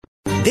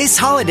This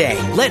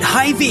holiday, let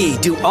Hy-Vee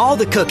do all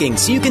the cooking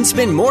so you can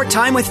spend more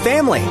time with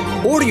family.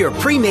 Order your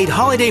pre-made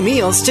holiday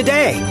meals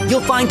today. You'll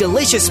find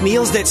delicious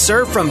meals that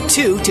serve from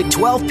 2 to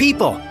 12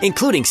 people,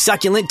 including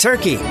succulent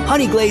turkey,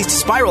 honey-glazed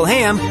spiral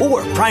ham,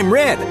 or prime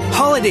rib.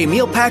 Holiday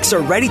meal packs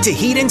are ready to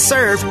heat and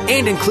serve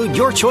and include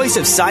your choice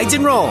of sides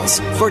and rolls.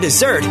 For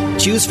dessert,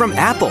 choose from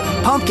apple,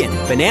 pumpkin,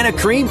 banana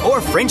cream,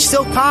 or French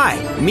silk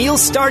pie.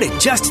 Meals start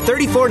at just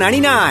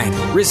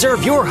 $34.99.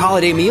 Reserve your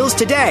holiday meals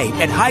today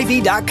at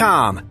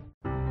Hy-Vee.com.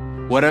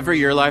 Whatever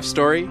your life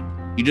story,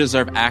 you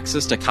deserve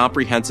access to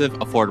comprehensive,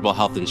 affordable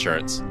health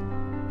insurance.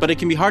 But it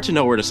can be hard to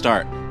know where to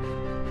start.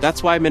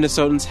 That's why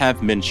Minnesotans have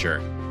MNsure.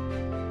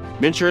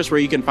 MNsure is where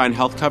you can find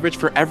health coverage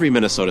for every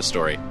Minnesota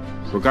story,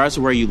 regardless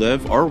of where you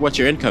live or what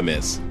your income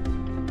is.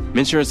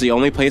 MNsure is the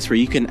only place where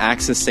you can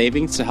access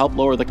savings to help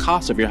lower the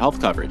cost of your health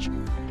coverage.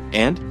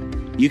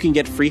 And you can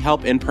get free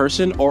help in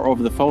person or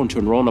over the phone to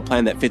enroll in a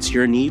plan that fits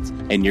your needs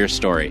and your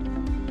story.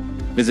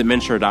 Visit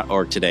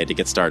MNsure.org today to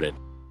get started.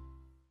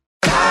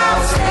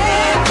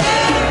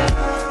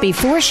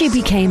 Before she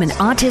became an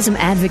autism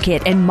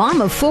advocate and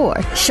mom of 4,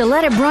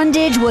 Shaletta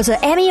Brundage was an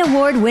Emmy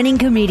Award-winning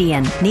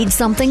comedian. Need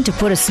something to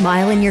put a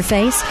smile in your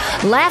face?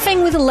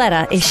 Laughing with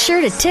Letta is sure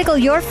to tickle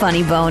your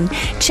funny bone.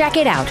 Check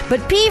it out.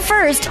 But pee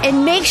first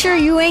and make sure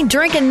you ain't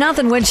drinking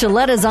nothing when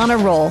Shaletta's on a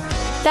roll.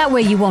 That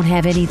way you won't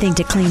have anything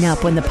to clean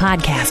up when the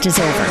podcast is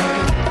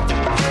over.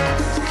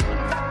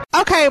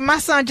 Okay, my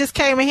son just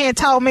came in here and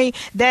told me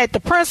that the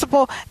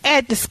principal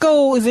at the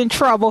school is in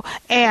trouble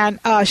and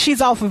she's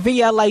off of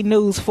VLA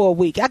News for a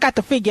week. I got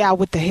to figure out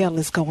what the hell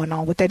is going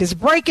on with that. It's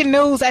breaking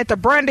news at the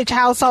Brundage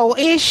household.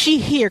 Is she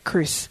here,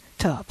 Chris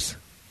Tubbs?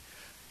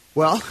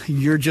 Well,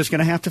 you're just going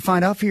to have to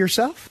find out for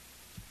yourself.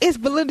 Is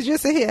Belinda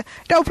Jensen here?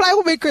 Don't play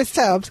with me, Chris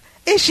Tubbs.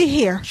 Is she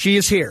here? She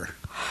is here.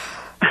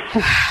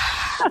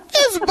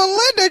 It's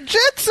Belinda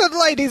Jensen,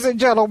 ladies and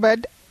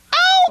gentlemen.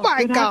 Oh,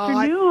 my God. Good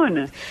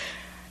afternoon.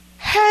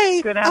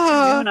 Hey. Good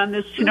afternoon on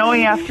this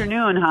snowy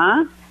afternoon,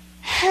 huh?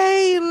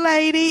 Hey,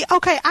 lady.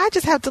 Okay, I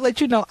just have to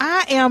let you know,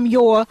 I am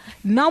your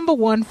number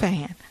one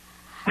fan.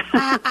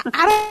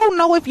 I don't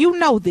know if you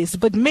know this,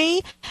 but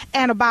me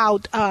and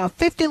about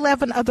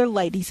 11 other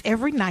ladies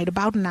every night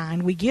about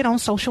 9, we get on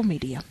social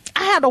media.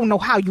 I don't know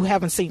how you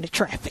haven't seen the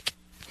traffic.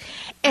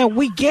 And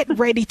we get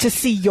ready to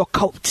see your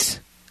coats.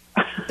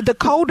 The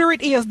colder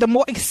it is, the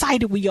more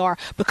excited we are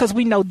because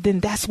we know then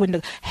that's when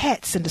the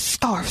hats and the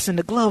scarves and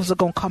the gloves are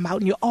going to come out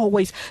and you're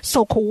always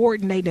so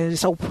coordinated and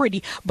so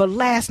pretty. But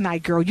last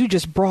night, girl, you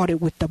just brought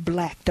it with the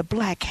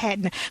black hat.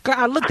 And, girl,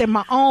 I looked at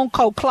my own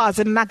coat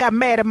closet and I got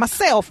mad at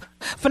myself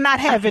for not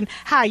having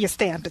higher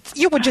standards.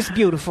 You were just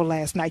beautiful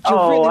last night. You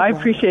really I were.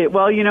 appreciate it.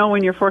 Well, you know,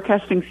 when you're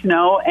forecasting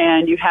snow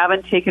and you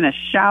haven't taken a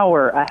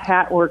shower, a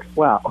hat works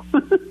well.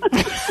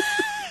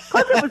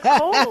 Plus, it was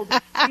cold.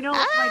 You know,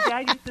 my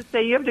dad used to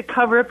say, you have to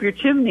cover up your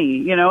chimney.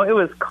 You know, it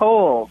was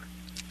cold.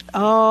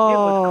 Oh. It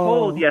was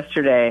cold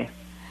yesterday.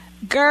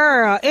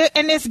 Girl,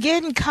 and it's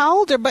getting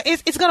colder, but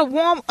it's going to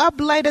warm up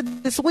later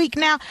this week.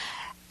 Now,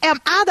 am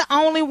I the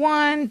only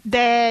one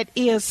that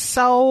is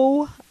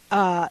so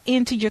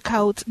into your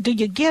coats? Do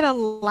you get a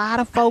lot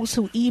of folks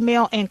who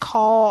email and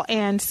call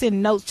and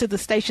send notes to the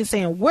station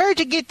saying, where'd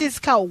you get this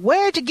coat?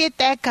 Where'd you get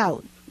that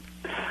coat?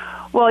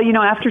 Well, you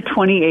know, after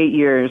 28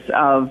 years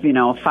of,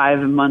 5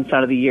 months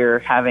out of the year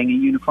having a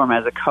uniform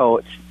as a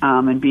coat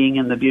and being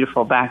in the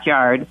beautiful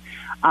backyard,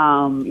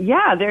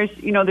 there's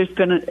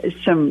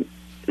been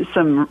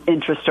some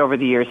interest over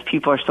the years.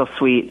 People are so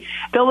sweet.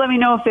 They'll let me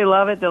know if they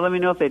love it. They'll let me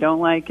know if they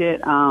don't like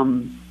it. It's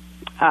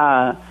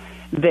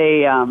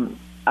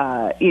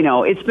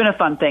been a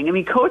fun thing. I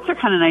mean, coats are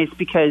kind of nice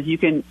because you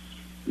can,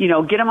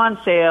 get them on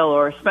sale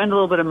or spend a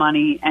little bit of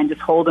money and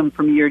just hold them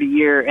from year to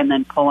year and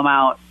then pull them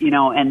out,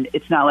 and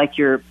it's not like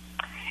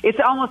it's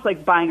almost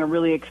like buying a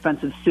really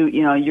expensive suit.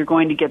 You're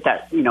going to get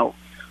that,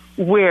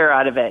 wear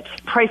out of it.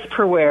 Price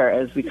per wear,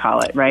 as we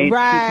call it, right?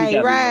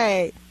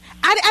 Right.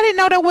 I didn't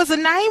know there was a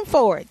name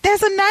for it.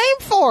 There's a name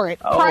for it.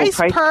 Oh, price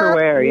per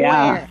wear,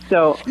 yeah.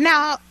 So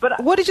now, but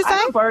what did you say?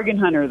 I'm a bargain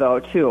hunter, though,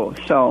 too.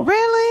 So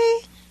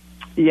really?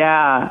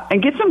 Yeah.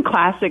 And get some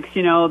classics,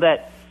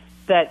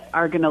 that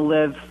are going to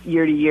live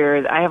year to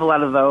year. I have a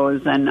lot of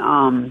those. And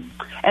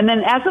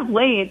then as of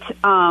late,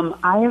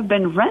 I have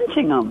been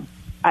renting them.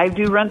 I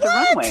do rent the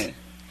runway.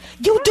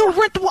 You do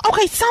rent the...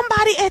 Okay,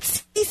 somebody at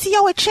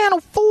CCO at Channel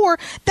 4,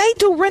 they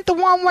do rent the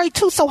runway,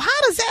 too. So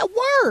how does that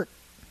work?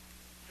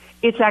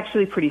 It's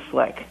actually pretty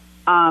slick.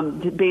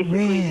 Basically,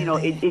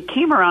 really? It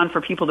came around for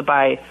people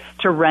to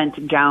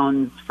rent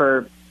gowns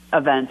for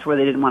events where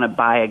they didn't want to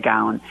buy a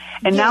gown.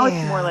 And now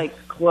it's more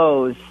like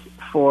clothes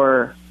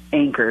for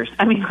anchors.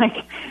 I mean,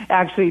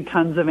 actually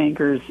tons of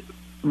anchors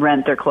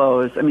rent their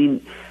clothes. I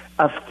mean,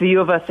 a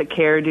few of us at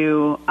CARE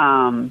do.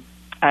 Amelia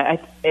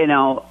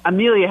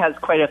has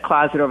quite a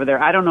closet over there.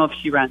 I don't know if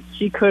she rents.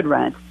 She could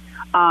rent.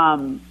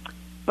 But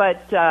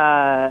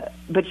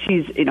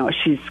she's,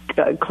 she's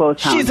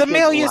close. She's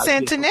Amelia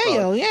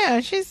Centineo.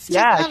 Yeah, she's she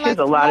has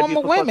a lot of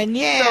beautiful women.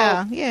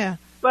 Yeah, so, yeah.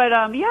 But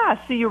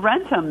so you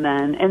rent them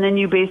then, and then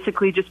you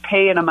basically just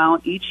pay an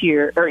amount each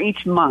year or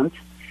each month,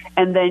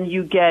 and then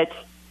you get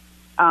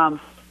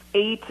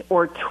 8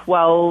 or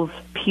 12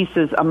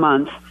 pieces a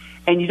month,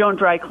 and you don't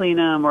dry clean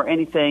them or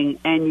anything,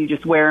 and you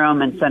just wear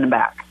them and send them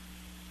back.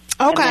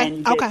 Okay.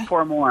 And then you get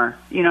 4 more.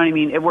 You know what I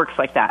mean? It works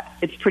like that.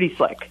 It's pretty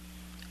slick.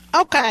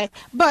 Okay,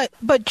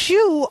 but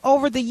you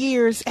over the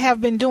years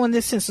have been doing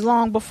this since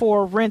long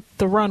before Rent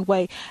the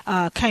Runway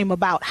came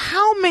about.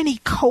 How many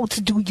coats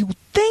do you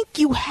think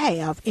you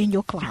have in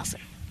your closet?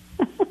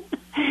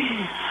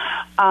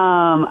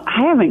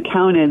 I haven't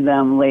counted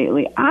them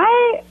lately.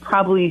 I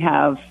probably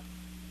have,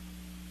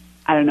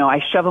 I don't know,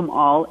 I shove them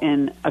all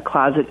in a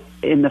closet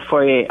in the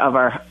foyer of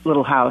our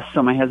little house.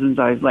 So my husband's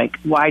always like,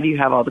 why do you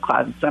have all the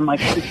closets? I'm like,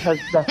 because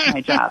that's my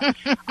job.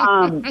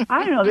 I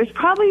don't know, there's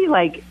probably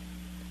like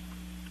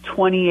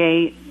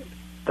 28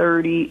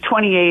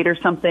 or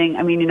something.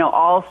 I mean,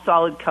 all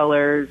solid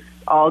colors,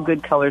 all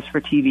good colors for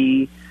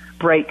TV,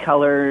 bright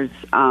colors,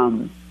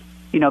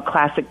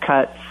 classic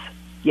cuts.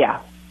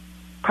 Yeah,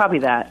 probably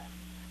that.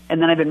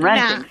 And then I've been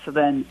renting, so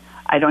then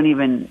I don't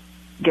even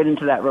get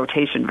into that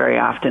rotation very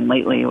often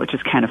lately, which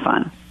is kind of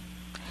fun.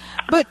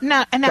 But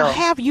now,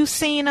 have you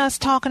seen us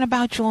talking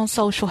about you on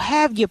social?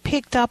 Have you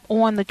picked up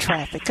on the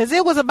traffic? Because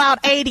it was about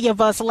 80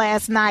 of us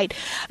last night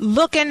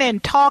looking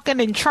and talking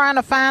and trying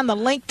to find the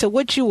link to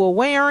what you were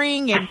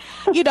wearing. And,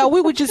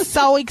 we were just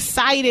so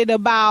excited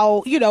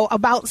about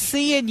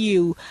seeing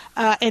you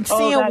and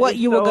seeing what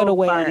you were going to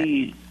wear.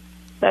 Funny.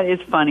 That is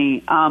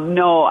funny.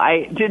 No,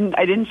 I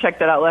didn't check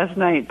that out last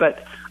night,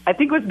 but I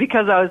think it was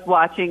because I was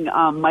watching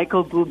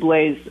Michael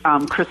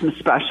Bublé's Christmas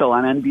special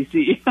on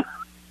NBC.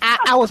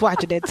 I was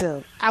watching it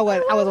too. I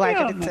was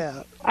watching it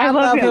too. I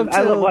love him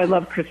too. I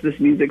love Christmas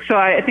music. So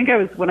I think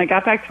when I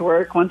got back to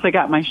work, once I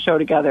got my show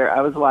together,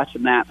 I was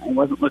watching that. I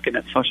wasn't looking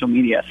at social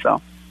media.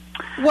 So.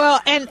 Well,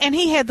 and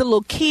he had the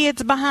little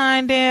kids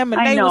behind him,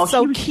 and they were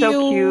so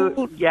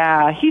cute.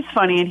 Yeah, he's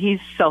funny and he's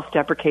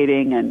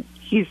self-deprecating, and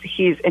he's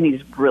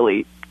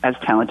really as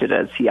talented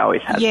as he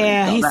always has.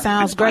 Yeah, been. So he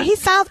sounds great. He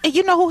sounds,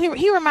 who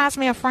he reminds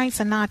me of Frank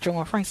Sinatra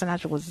when Frank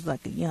Sinatra was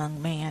like a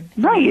young man.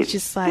 Right. He's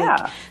just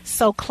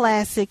so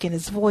classic, and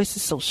his voice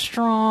is so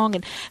strong.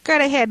 And girl,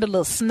 they had the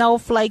little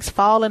snowflakes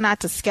falling out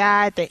the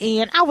sky at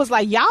the end. I was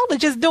like, y'all are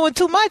just doing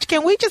too much.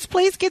 Can we just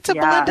please get to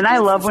Belinda? And I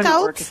love when the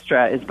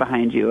orchestra is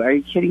behind you. Are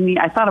you kidding me?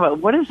 I thought about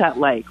what is that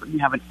like when you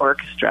have an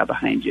orchestra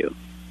behind you?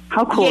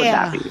 How cool would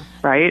that be,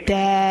 right?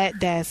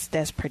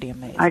 That's pretty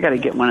amazing. I got to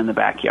get one in the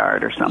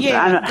backyard or something.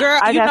 Yeah, girl,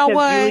 I'd have to have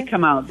what? Julie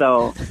come out,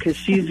 though, because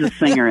she's the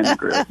singer in the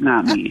group,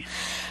 not me.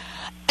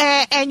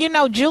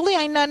 And Julie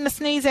ain't nothing to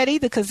sneeze at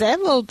either, because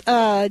that little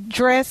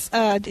dress,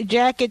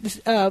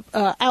 jacket,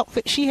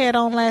 outfit she had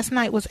on last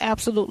night was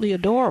absolutely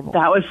adorable.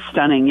 That was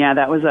stunning. Yeah,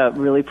 that was a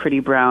really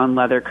pretty brown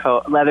leather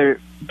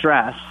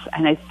dress,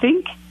 and I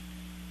think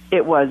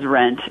it was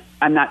Rent.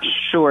 I'm not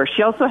sure.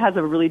 She also has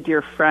a really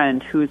dear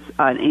friend who's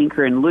an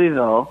anchor in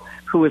Louisville,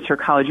 who was her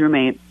college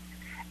roommate,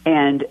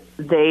 and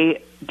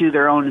they do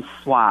their own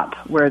swap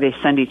where they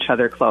send each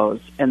other clothes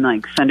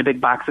and send a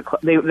big box of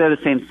clothes. They're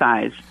the same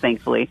size,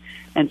 thankfully.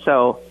 And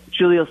so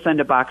Julie will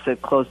send a box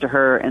of clothes to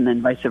her, and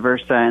then vice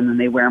versa, and then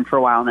they wear them for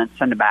a while and then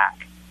send it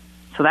back.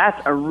 So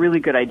that's a really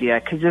good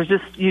idea, because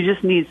you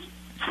just need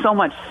so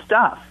much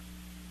stuff.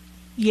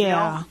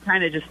 Yeah. You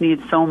kind of just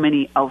need so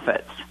many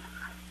outfits.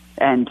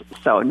 And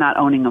so not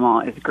owning them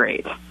all is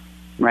great,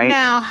 right?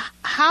 Now,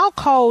 how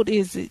cold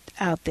is it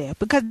out there?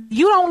 Because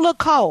you don't look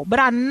cold, but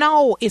I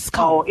know it's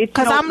cold.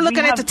 Because I'm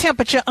looking at the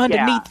temperature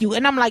underneath you,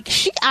 and I'm like,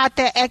 she out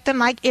there acting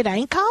like it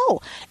ain't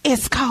cold.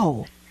 It's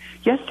cold.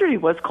 Yesterday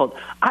was cold.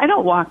 I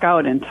don't walk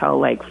out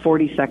until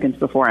 40 seconds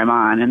before I'm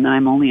on, and then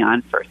I'm only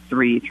on for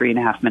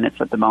 3.5 minutes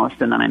at the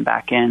most, and then I'm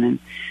back in. And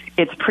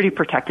it's pretty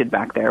protected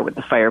back there with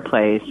the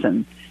fireplace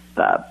and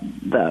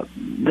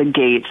the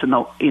gates and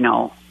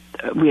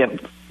we have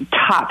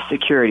top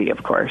security,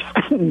 of course.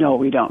 No,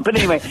 we don't. But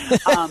anyway,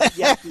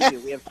 yes, we do.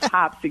 We have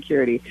top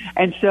security.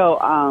 And so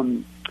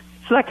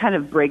that kind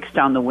of breaks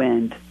down the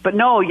wind. But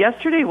no,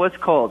 yesterday was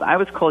cold. I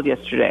was cold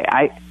yesterday.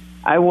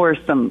 I wore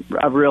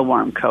a real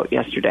warm coat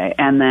yesterday.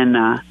 And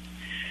then,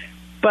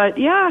 but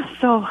yeah,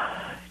 so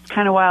it's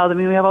kind of wild. I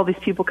mean, we have all these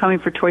people coming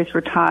for Toys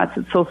for Tots.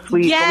 It's so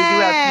sweet. Yes. But we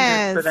do have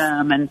heaters for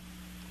them, and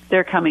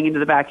they're coming into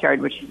the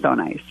backyard, which is so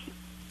nice.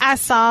 I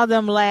saw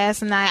them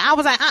last night. I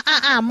was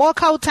like, more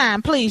coat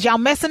time, please. Y'all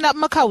messing up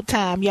my coat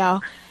time,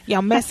 y'all.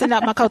 Y'all messing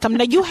up my coat time.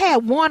 Now, you had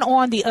one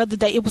on the other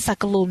day. It was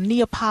like a little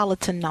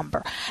Neapolitan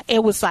number.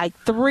 It was like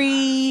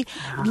 3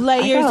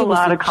 layers. I got a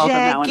lot of calls on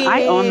that one.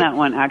 I own that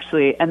one,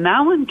 actually. And that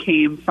one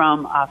came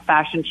from a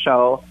fashion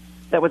show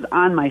that was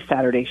on my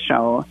Saturday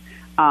show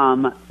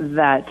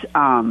that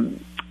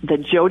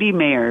Jody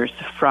Mayers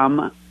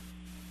from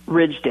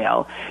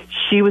Ridgedale,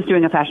 she was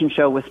doing a fashion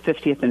show with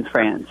 50th in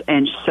France,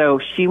 and so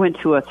she went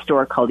to a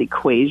store called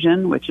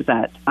Equation, which is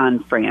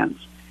on France,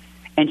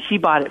 and she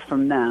bought it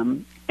from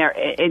them,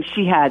 and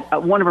she had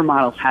one of her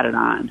models had it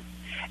on,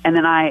 and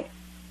then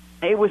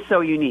it was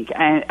so unique.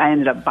 I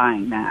ended up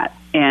buying that,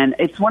 and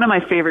it's one of my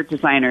favorite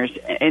designers,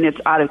 and it's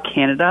out of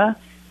Canada,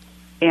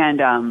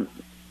 and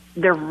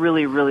they're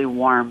really, really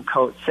warm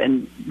coats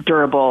and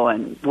durable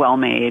and well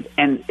made.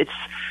 And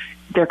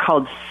they're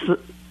called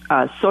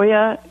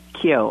Soya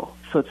Kyo.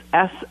 So it's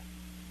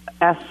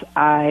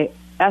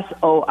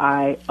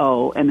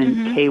SOIO and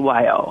then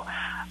KYO.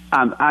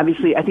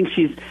 Obviously, I think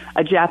she's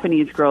a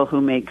Japanese girl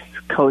who makes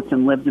coats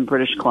and lives in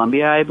British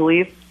Columbia, I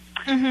believe.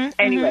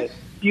 Anyway,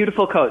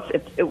 beautiful coats.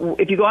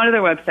 If you go onto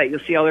their website,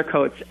 you'll see all their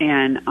coats,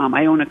 and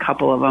I own a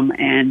couple of them,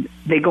 and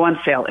they go on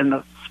sale in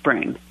the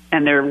spring,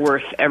 and they're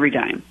worth every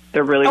dime.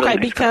 They're really, really nice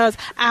because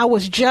coats. I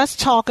was just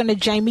talking to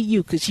Jamie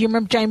Eucas. You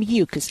remember Jamie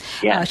Eucas?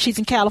 Yeah. She's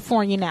in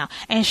California now,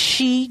 and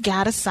she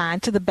got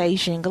assigned to the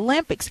Beijing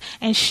Olympics,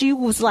 and she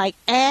was like,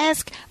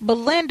 ask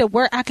Belinda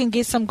where I can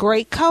get some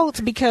great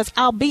coats because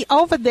I'll be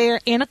over there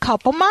in a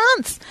couple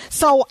months.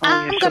 So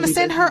I'm going to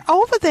send her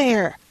over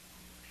there.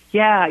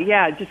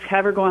 Yeah, just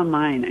have her go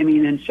online. I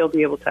mean, and she'll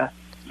be able to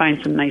find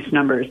some nice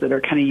numbers that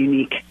are kind of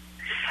unique.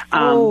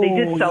 They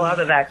did sell out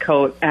of that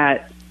coat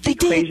at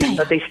Equation,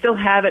 but they still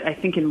have it, I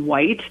think, in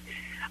white,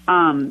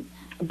 and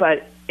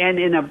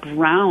in a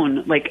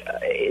brown. Like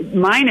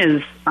mine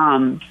is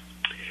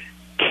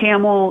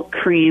camel,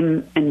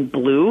 cream, and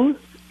blue,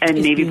 and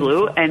it's navy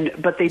beautiful. Blue,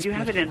 but they do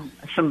have it in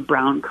some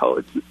brown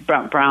coats,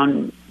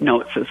 brown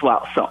notes as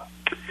well. So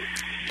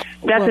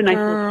that's a nice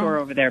little store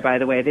over there, by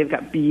the way. They've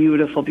got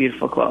beautiful,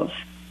 beautiful clothes.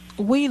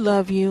 We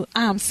love you.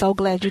 I'm so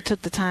glad you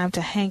took the time to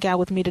hang out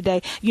with me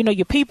today. You know,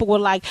 your people were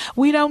like,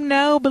 we don't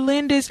know,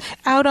 Belinda's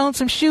out on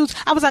some shoots.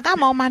 I was like,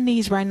 I'm on my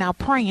knees right now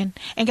praying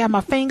and got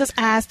my fingers,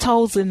 eyes,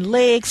 toes, and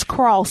legs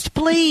crossed.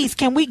 Please,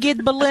 can we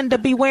get Belinda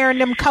be wearing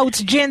them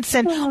coats,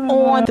 Jensen,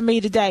 on me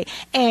today?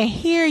 And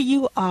here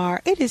you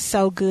are. It is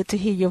so good to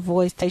hear your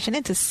voice, Station,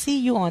 and to see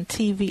you on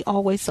TV,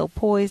 always so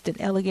poised and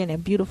elegant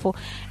and beautiful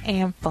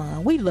and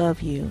fun. We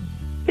love you.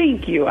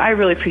 Thank you. I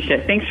really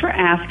appreciate it. Thanks for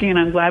asking, and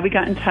I'm glad we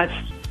got in touch.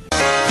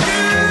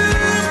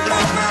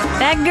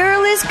 That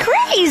girl is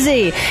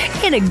crazy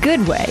in a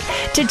good way.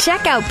 To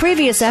check out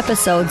previous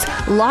episodes,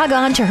 log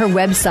on to her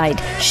website,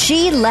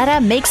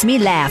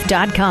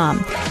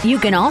 SheLettaMakesMeLaugh.com. You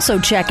can also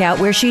check out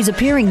where she's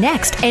appearing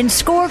next and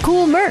score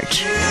cool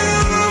merch.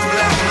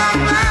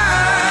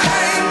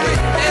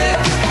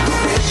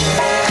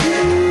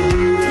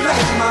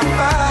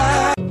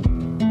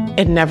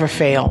 It never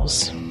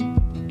fails.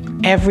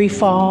 Every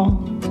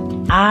fall,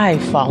 I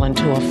fall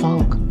into a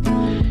funk.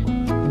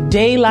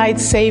 Daylight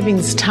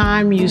savings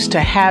time used to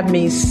have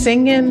me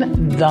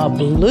singing the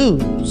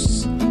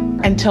blues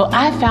until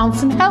I found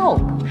some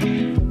help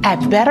at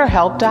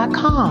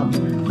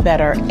BetterHelp.com.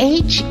 Better, HELP.com.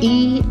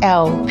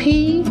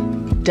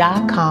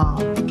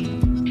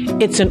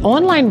 It's an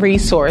online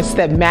resource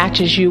that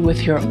matches you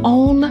with your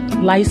own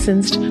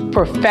licensed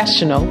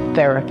professional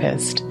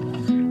therapist.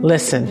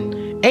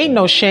 Listen, ain't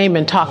no shame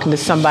in talking to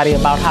somebody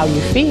about how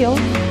you feel.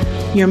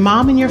 Your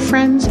mom and your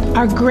friends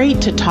are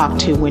great to talk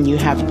to when you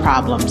have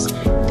problems.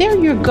 They're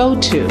your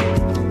go-to.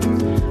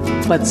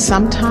 But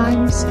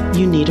sometimes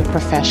you need a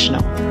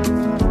professional,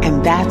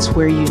 and that's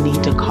where you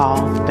need to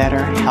call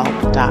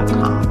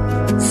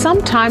BetterHelp.com.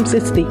 Sometimes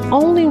it's the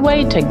only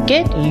way to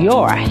get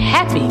your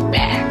happy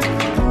back.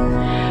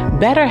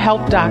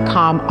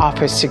 BetterHelp.com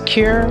offers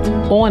secure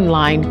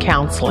online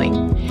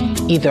counseling,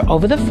 either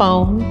over the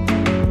phone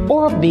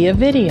or via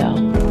video.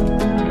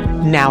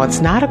 Now,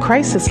 it's not a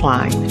crisis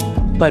line,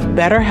 but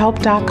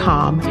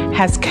BetterHelp.com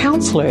has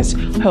counselors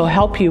who'll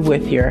help you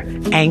with your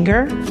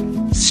anger,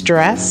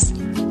 stress,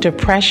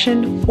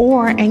 depression,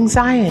 or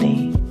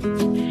anxiety.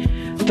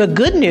 The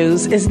good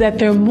news is that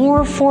they're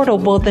more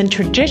affordable than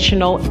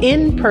traditional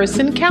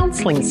in-person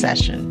counseling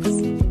sessions.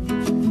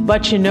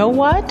 But you know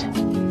what?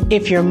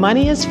 If your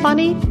money is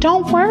funny,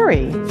 don't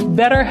worry.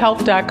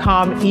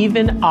 BetterHelp.com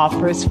even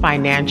offers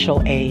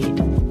financial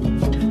aid.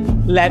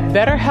 Let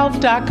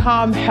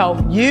BetterHelp.com help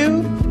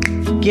you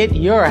get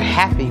your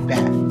happy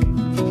back.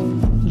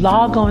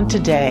 Log on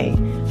today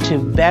to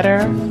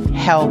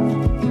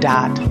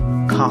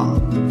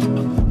BetterHelp.com.